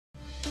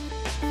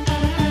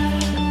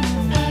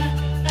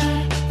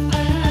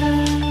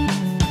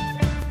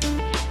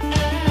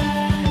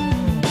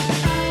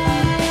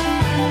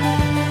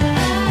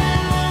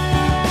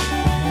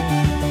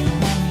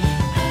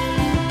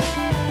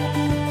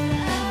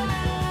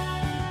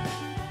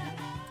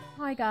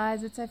Hi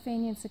guys, it's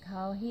Opheana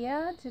Sikaal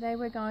here. Today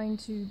we're going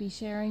to be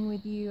sharing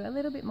with you a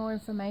little bit more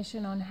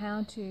information on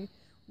how to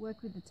work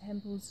with the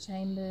temples,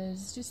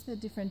 chambers, just the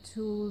different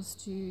tools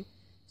to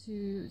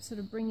sort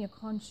of bring your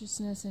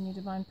consciousness and your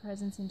divine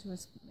presence into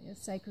a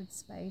sacred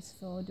space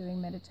for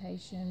doing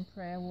meditation,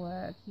 prayer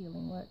work,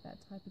 healing work, that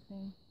type of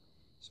thing.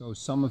 So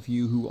some of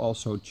you who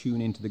also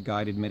tune into the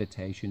guided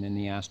meditation and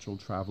the astral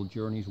travel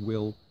journeys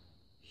will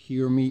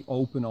hear me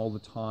open all the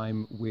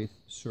time with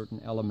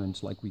certain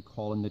elements, like we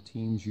call in the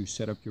teams, you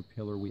set up your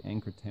pillar, we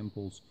anchor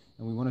temples,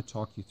 and we want to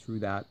talk you through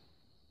that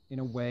in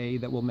a way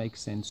that will make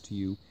sense to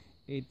you.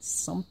 It's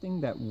something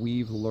that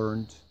we've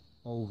learned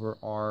over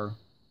our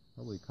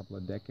probably a couple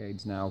of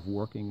decades now of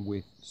working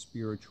with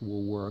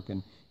spiritual work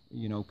and,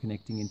 you know,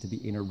 connecting into the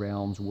inner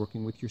realms,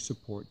 working with your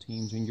support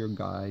teams and your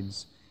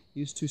guides,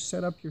 is to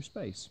set up your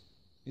space.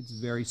 It's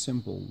very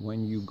simple.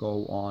 When you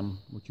go on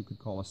what you could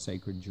call a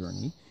sacred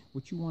journey,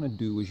 what you want to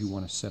do is you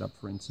want to set up,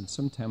 for instance,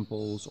 some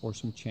temples or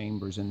some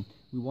chambers, and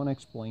we want to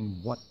explain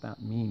what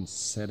that means,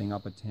 setting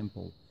up a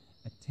temple.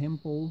 A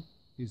temple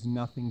is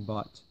nothing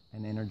but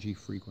an energy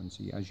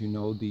frequency. As you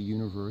know, the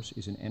universe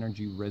is an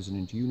energy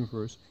resonant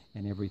universe,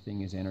 and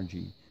everything is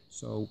energy.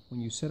 So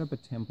when you set up a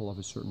temple of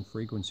a certain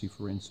frequency,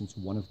 for instance,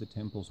 one of the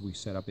temples we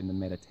set up in the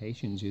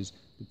meditations is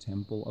the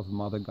temple of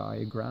Mother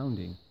Gaia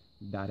grounding.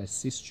 That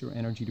assists your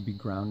energy to be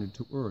grounded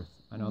to earth.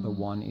 Another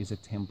one is a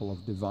temple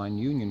of divine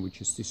union,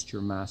 which assists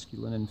your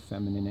masculine and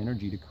feminine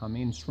energy to come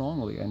in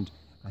strongly and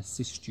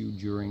assist you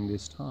during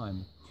this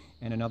time.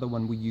 And another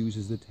one we use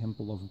is the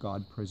temple of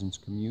God Presence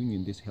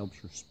Communion. This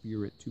helps your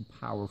spirit to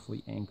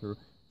powerfully anchor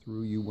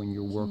through you when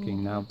you're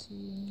working. Now,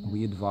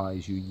 we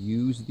advise you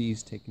use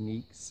these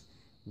techniques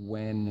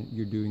when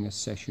you're doing a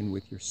session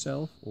with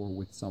yourself or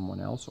with someone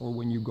else, or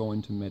when you go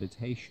into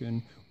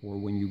meditation, or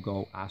when you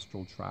go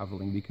astral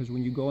traveling, because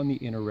when you go in the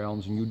inner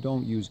realms and you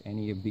don't use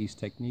any of these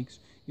techniques,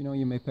 you know,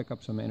 you may pick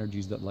up some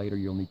energies that later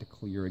you'll need to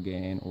clear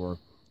again, or,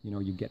 you know,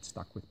 you get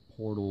stuck with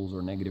portals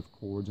or negative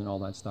cords and all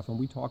that stuff. And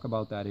we talk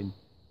about that in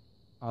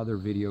other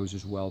videos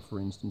as well. For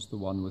instance, the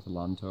one with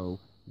Lanto,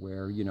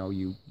 where, you know,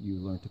 you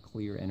learn to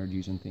clear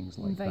energies and things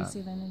like that.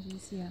 Invasive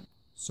energies, yeah.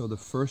 So the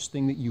first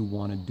thing that you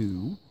want to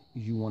do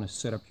is you want to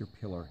set up your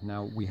pillar.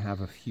 Now, we have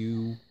a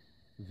few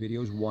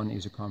videos. One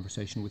is a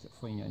conversation with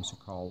Opheana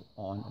Sikaal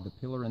on the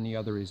pillar, and the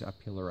other is a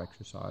pillar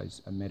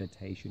exercise, a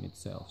meditation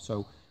itself.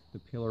 So the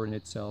pillar in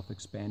itself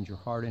expands your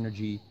heart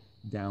energy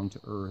down to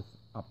earth,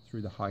 up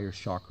through the higher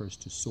chakras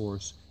to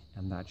source,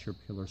 and that's your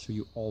pillar. So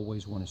you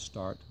always want to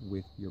start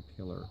with your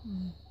pillar.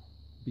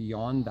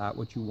 Beyond that,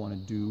 what you want to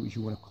do is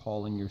you want to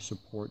call in your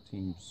support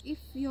teams. If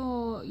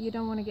you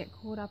don't want to get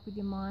caught up with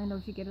your mind, or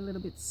if you get a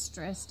little bit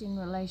stressed in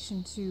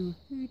relation to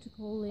who to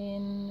call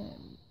in,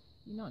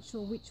 you're not sure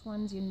which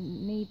ones you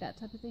need, that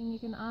type of thing, you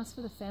can ask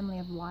for the family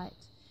of light.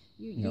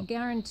 You're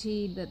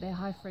guaranteed that they're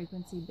high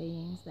frequency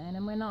beings then,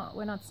 and we're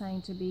not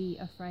saying to be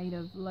afraid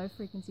of low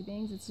frequency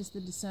beings. It's just the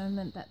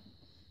discernment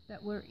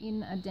that we're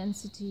in a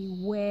density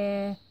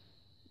where,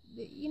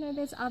 you know,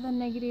 there's other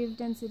negative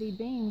density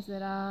beings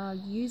that are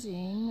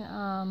using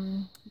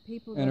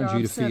people that energy are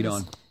to of feed service.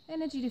 on.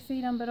 Energy to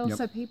feed on, but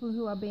also people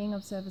who are being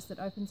of service that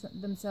open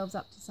themselves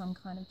up to some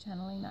kind of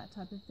channeling, that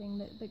type of thing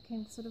that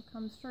can sort of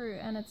come through.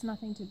 And it's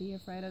nothing to be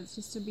afraid of, it's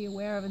just to be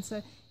aware of. And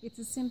so it's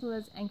as simple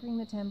as anchoring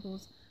the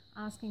temples,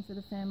 asking for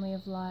the family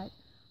of light,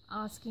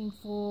 asking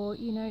for,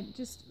 you know,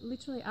 just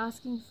literally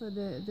asking for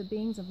the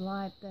beings of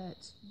light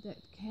that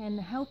can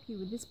help you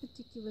with this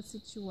particular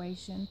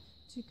situation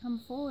to come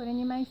forward. And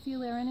you may feel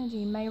their energy,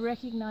 you may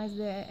recognize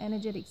their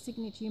energetic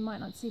signature, you might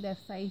not see their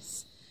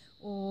face,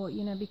 or,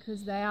 you know,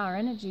 because they are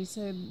energy,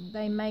 so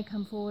they may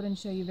come forward and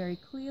show you very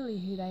clearly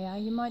who they are.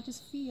 You might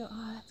just feel,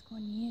 oh, that's Guan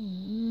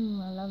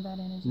Yin, I love that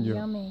energy,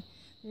 yummy.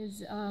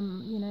 There's,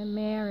 you know,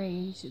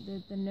 Mary,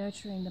 the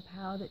nurturing, the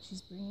power that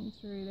she's bringing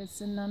through. There's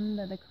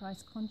Sananda, the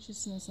Christ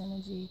consciousness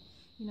energy.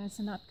 You know,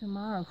 Sanat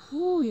Kumara,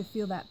 whoo, you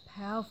feel that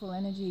powerful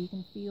energy. You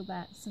can feel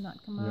that Sanat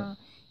Kumara.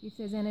 If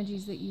there's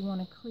energies that you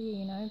want to clear,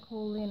 you know,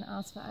 call in,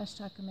 ask for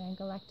Ashtar Command,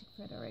 Galactic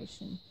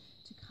Federation,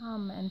 to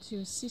come and to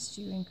assist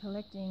you in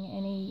collecting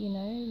any, you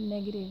know,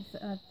 negative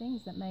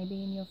things that may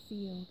be in your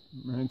field.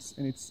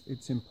 And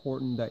it's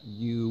important that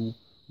you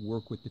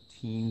work with the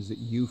teams that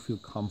you feel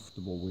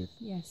comfortable with.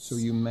 Yes. So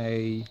you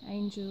may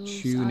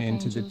tune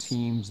into the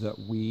teams that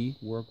we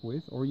work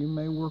with, or you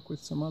may work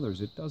with some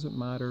others. It doesn't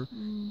matter.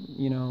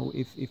 You know,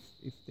 if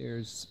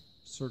there's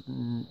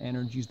certain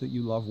energies that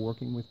you love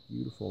working with,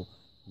 beautiful.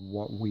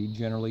 What we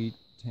generally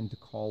tend to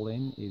call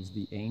in is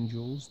the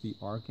angels, the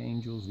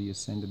archangels, the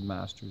ascended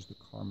masters, the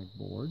karmic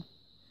board.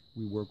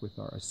 We work with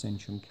our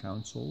ascension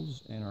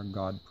councils and our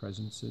God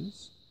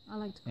presences. I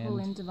like to call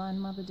in Divine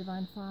Mother,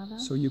 Divine Father.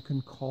 So you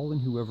can call in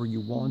whoever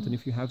you want, and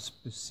if you have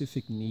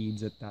specific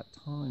needs at that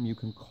time, you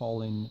can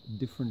call in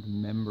different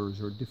members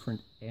or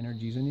different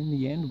energies. And in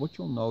the end, what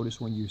you'll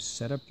notice when you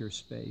set up your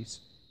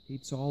space,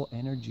 it's all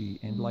energy.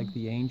 And like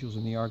the angels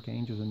and the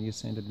archangels and the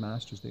ascended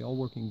masters, they all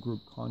work in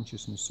group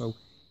consciousness. So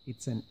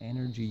it's an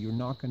energy. You're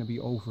not going to be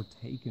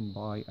overtaken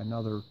by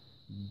another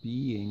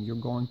being. You're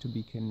going to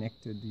be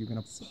connected. You're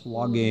going to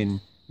plug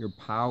in. your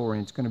power,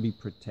 and it's going to be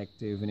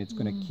protective, and it's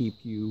going to keep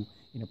you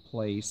in a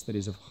place that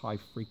is of high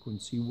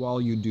frequency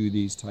while you do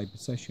these type of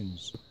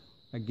sessions.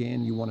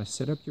 Again, you want to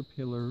set up your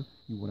pillar,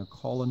 you want to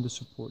call in the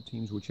support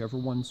teams, whichever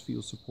ones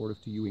feel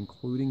supportive to you,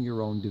 including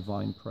your own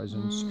divine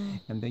presence,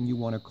 and then you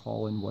want to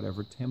call in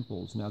whatever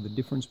temples. Now, the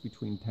difference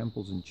between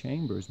temples and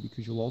chambers,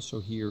 because you'll also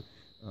hear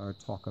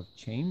talk of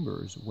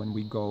chambers when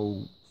we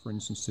go, for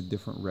instance, to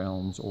different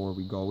realms, or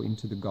we go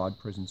into the God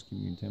Presence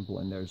Communion Temple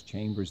and there's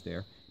chambers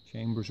there.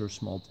 Chambers are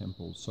small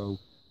temples, so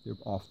they're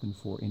often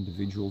for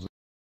individuals.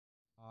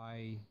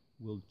 I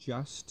will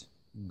just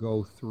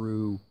go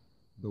through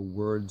the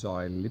words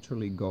I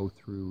literally go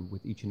through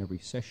with each and every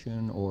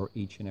session or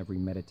each and every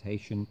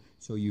meditation,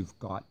 so you've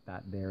got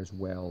that there as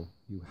well.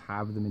 You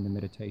have them in the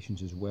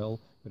meditations as well,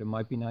 but it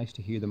might be nice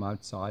to hear them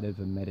outside of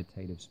a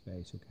meditative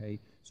space, okay?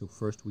 So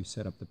first we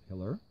set up the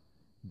pillar,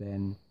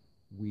 then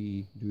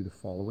we do the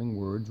following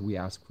words. We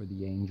ask for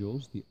the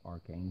angels, the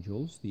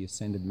archangels, the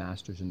ascended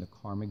masters, and the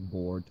karmic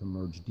board to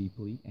merge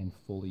deeply and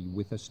fully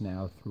with us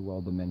now through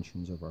all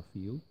dimensions of our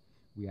field.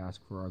 We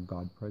ask for our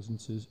God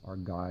presences, our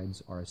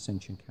guides, our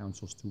ascension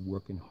councils to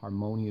work in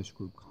harmonious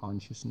group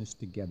consciousness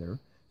together,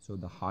 so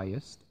the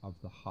highest of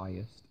the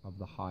highest of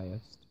the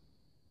highest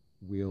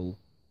will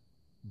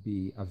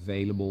be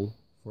available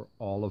for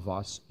all of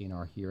us in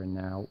our here and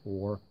now.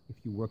 Or if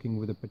you're working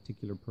with a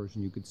particular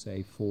person, you could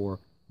say for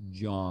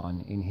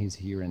John in his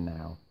here and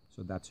now.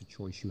 So that's a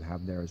choice you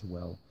have there as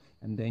well.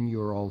 And then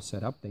you're all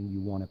set up. Then you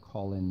want to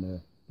call in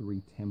the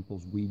 3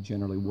 temples we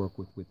generally work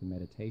with the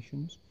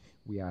meditations.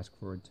 We ask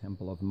for a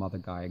temple of Mother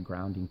Gaia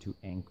grounding to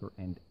anchor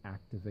and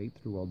activate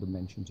through all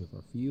dimensions of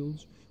our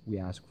fields. We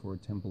ask for a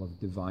temple of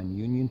divine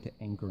union to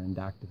anchor and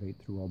activate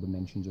through all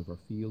dimensions of our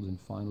fields. And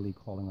finally,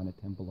 calling on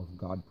a temple of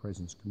God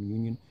Presence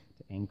Communion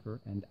to anchor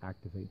and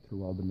activate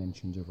through all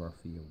dimensions of our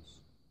fields.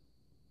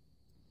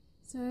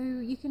 So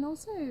you can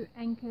also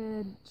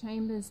anchor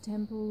chambers,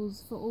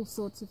 temples for all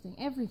sorts of things,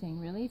 everything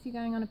really. If you're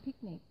going on a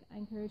picnic,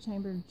 anchor a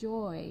chamber of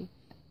joy.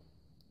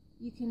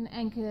 You can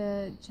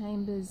anchor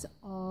chambers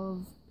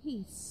of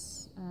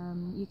peace.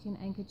 You can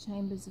anchor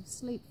chambers of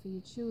sleep for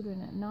your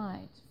children at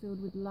night,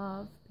 filled with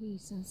love,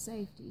 peace, and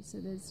safety. So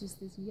there's just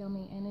this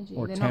yummy energy.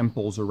 Or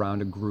temples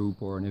around a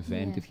group or an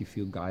event, if you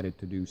feel guided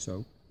to do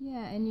so.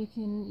 Yeah, and you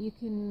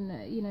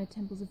can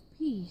temples of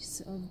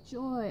peace, of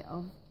joy,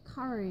 of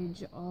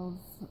courage, of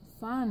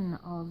fun,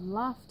 of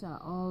laughter,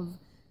 of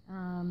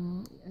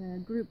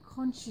group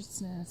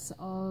consciousness,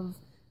 of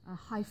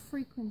high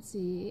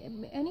frequency,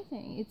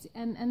 anything.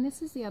 And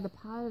this is the other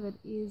part of it,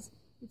 is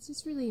it's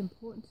just really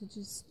important to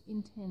just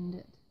intend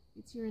it.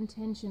 It's your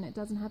intention. It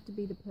doesn't have to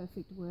be the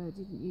perfect words.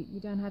 You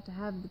don't have to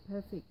have the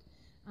perfect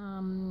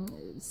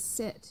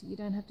set. You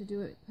don't have to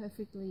do it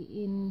perfectly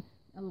in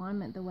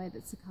alignment the way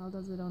that Sikaal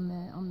does it on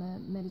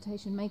the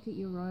meditation. Make it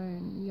your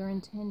own. Your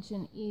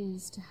intention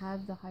is to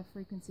have the high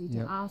frequency,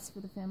 to ask for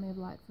the family of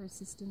light for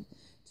assistance,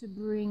 to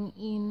bring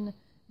in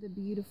the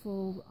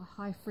beautiful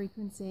high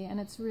frequency.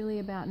 And it's really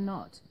about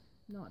not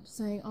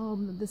saying, oh,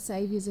 the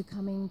saviors are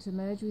coming to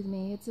merge with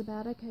me. It's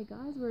about, okay,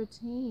 guys, we're a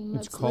team.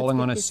 It's calling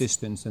on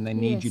assistance, and they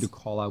need you to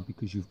call out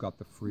because you've got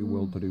the free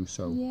will to do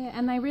so. Yeah,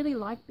 and they really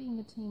like being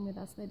a team with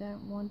us. They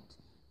don't want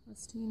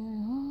us to,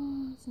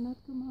 oh, Sanat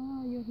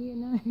Kumar, you're here.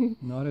 No.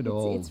 Not at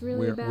all. It's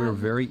really we're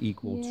very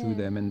equal to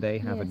them, and they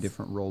have a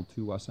different role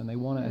to us, and they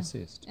want to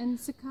assist. And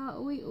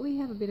Sikaal, we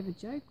have a bit of a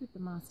joke with the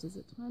masters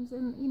at times,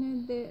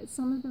 and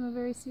some of them are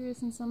very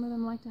serious, and some of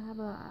them like to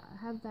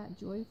have that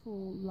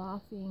joyful,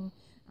 laughing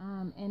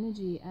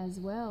energy as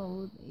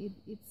well.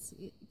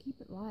 Keep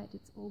it light.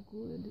 It's all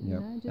good. You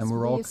know? Just and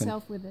we're be all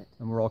yourself with it.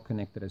 And we're all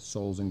connected as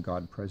souls and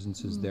God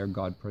presences. Their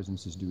God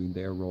presence is doing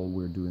their role.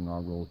 We're doing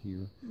our role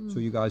here. So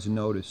you guys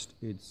noticed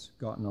it's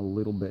gotten a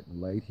little bit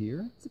late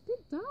here. It's a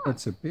bit dark.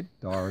 It's a bit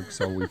dark,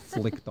 so we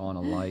flicked on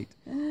a light.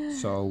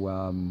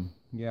 So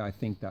yeah, I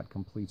think that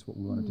completes what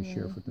we wanted to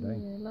share for today.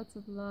 Yeah, lots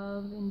of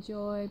love,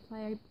 enjoy,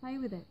 play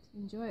with it,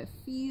 enjoy it,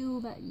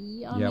 feel that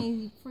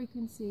yummy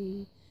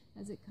frequency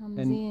as it comes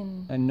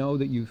in. And know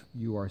that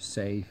you are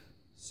safe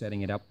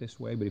setting it up this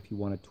way, but if you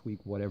want to tweak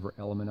whatever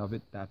element of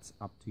it, that's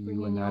up to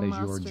you, and that is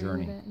your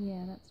journey.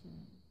 Yeah, that's right.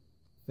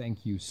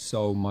 Thank you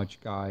so much,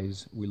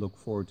 guys. We look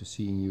forward to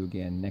seeing you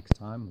again next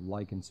time.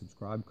 Like and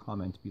subscribe,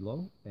 comment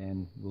below,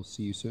 and we'll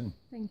see you soon.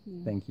 Thank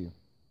you. Thank you.